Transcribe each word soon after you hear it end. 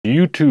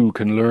You too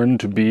can learn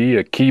to be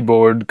a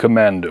keyboard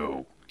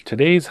commando.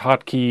 Today's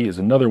hotkey is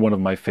another one of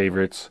my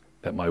favorites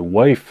that my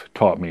wife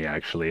taught me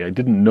actually. I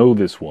didn't know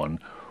this one.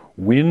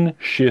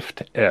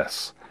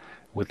 Win-Shift-S.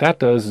 What that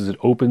does is it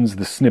opens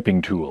the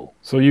snipping tool.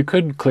 So you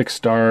could click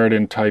start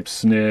and type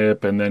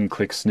snip and then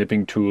click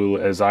snipping tool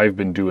as I've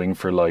been doing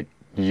for like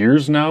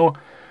years now.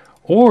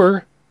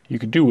 Or you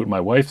could do what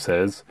my wife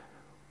says,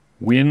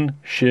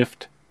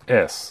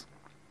 Win-Shift-S.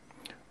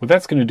 What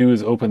that's going to do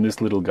is open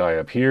this little guy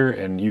up here,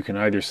 and you can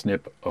either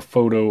snip a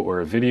photo or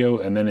a video,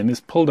 and then in this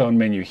pull down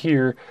menu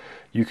here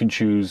you can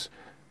choose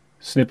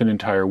snip an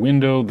entire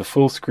window, the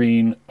full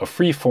screen, a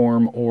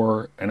freeform,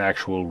 or an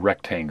actual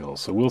rectangle.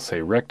 So we'll say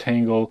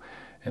rectangle,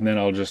 and then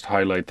I'll just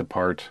highlight the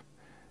part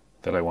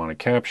that I want to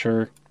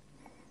capture,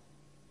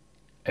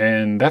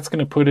 and that's going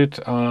to put it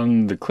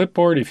on the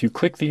clipboard. If you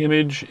click the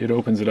image, it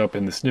opens it up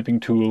in the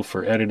snipping tool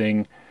for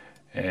editing,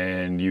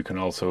 and you can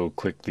also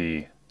click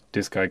the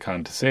disk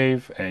icon to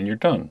save, and you're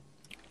done.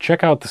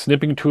 Check out the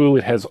snipping tool.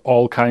 It has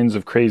all kinds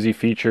of crazy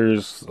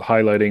features,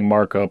 highlighting,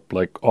 markup,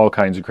 like all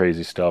kinds of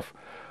crazy stuff.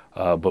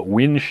 But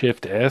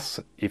Win-Shift-S,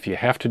 if you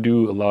have to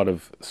do a lot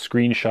of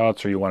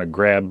screenshots or you want to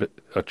grab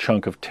a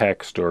chunk of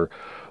text or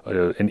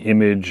an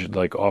image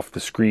like off the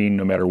screen,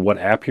 no matter what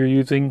app you're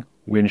using,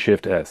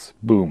 Win-Shift-S,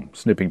 boom,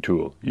 snipping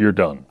tool, you're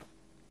done.